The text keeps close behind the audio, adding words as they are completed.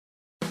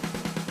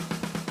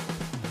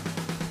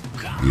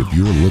If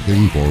you're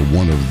looking for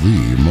one of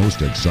the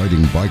most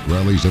exciting bike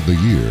rallies of the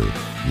year,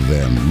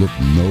 then look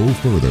no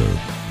further.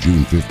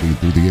 June 15th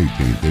through the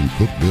 18th in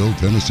Cookeville,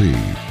 Tennessee.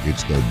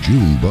 It's the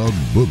June Bug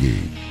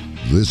Boogie.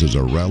 This is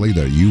a rally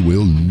that you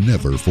will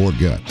never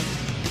forget.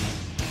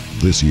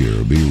 This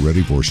year, be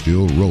ready for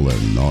Still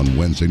Rollin' on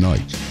Wednesday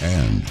night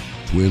and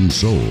Twin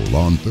Soul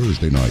on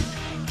Thursday night.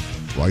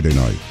 Friday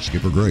night,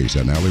 Skipper Grace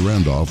and Allie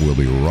Randolph will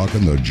be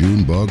rocking the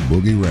June Bug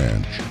Boogie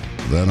Ranch.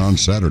 Then on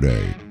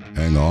Saturday,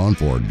 hang on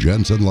for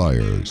Jensen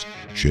Lyers,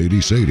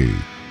 Shady Sadie,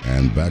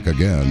 and back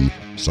again.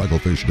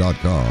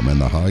 Cyclefish.com and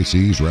the High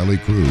Seas Rally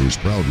Cruise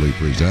proudly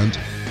present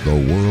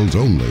the world's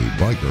only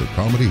biker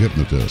comedy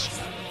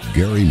hypnotist,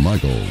 Gary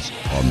Michaels,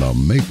 on the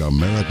Make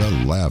America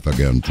Laugh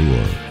Again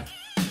tour.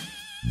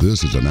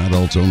 This is an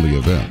adults-only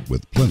event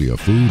with plenty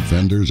of food,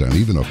 vendors, and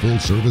even a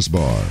full-service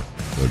bar.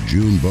 The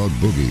June Bug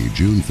Boogie,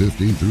 June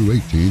 15th through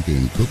 18th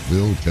in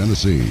Cookeville,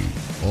 Tennessee.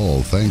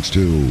 All thanks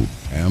to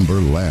Amber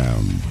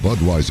Lamb,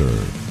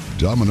 Budweiser,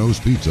 Domino's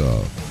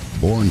Pizza,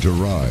 Born to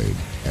Ride,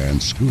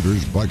 and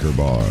Scooter's Biker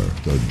Bar.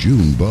 The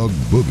June Bug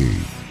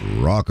Boogie.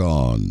 Rock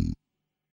on.